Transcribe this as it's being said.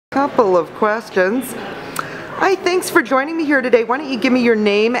Couple of questions. Hi, thanks for joining me here today. Why don't you give me your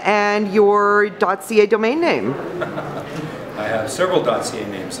name and your .ca domain name? I have several .ca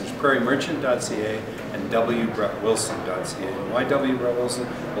names. There's prairiemerchant.ca and wbrettwilson.ca. Why wbrettwilson?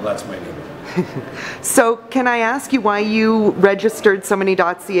 Well, that's my name. So can I ask you why you registered so many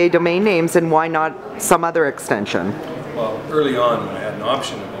 .ca domain names and why not some other extension? Well, early on when I had an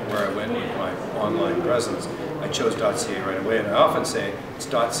option about where I went with my online presence, I chose .ca right away, and I often say it's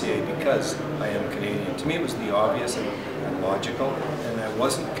 .ca because I am Canadian. To me it was the obvious and logical, and I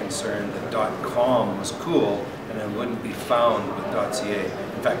wasn't concerned that .com was cool and I wouldn't be found with .ca.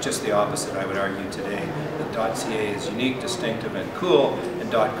 In fact, just the opposite, I would argue today, that .ca is unique, distinctive, and cool,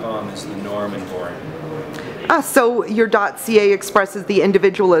 and .com is the norm and boring. So your .ca expresses the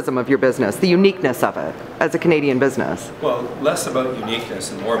individualism of your business, the uniqueness of it as a Canadian business. Well, less about uniqueness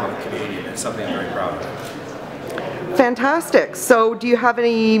and more about Canadian. It's something I'm very proud of. Fantastic. So do you have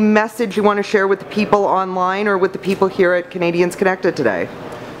any message you want to share with the people online or with the people here at Canadians Connected today?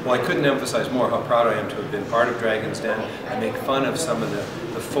 Well, I couldn't emphasize more how proud I am to have been part of Dragon's Den. I make fun of some of the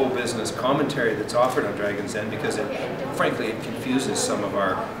faux business commentary that's offered on Dragon's Den because frankly, it confuses some of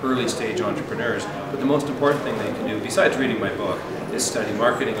our early stage entrepreneurs. But the most important thing they can do, besides reading my book, is study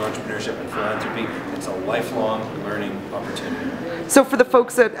marketing, entrepreneurship, and philanthropy. It's a lifelong learning opportunity. So for the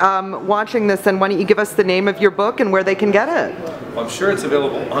folks that watching this, then why don't you give us the name of your book and where they can get it? Well, I'm sure it's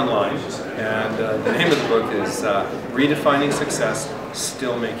available online, and the name of the book is Redefining Success,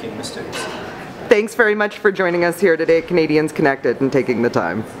 Still Making Mistakes. Thanks very much for joining us here today at Canadians Connected and taking the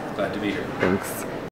time. Glad to be here. Thanks.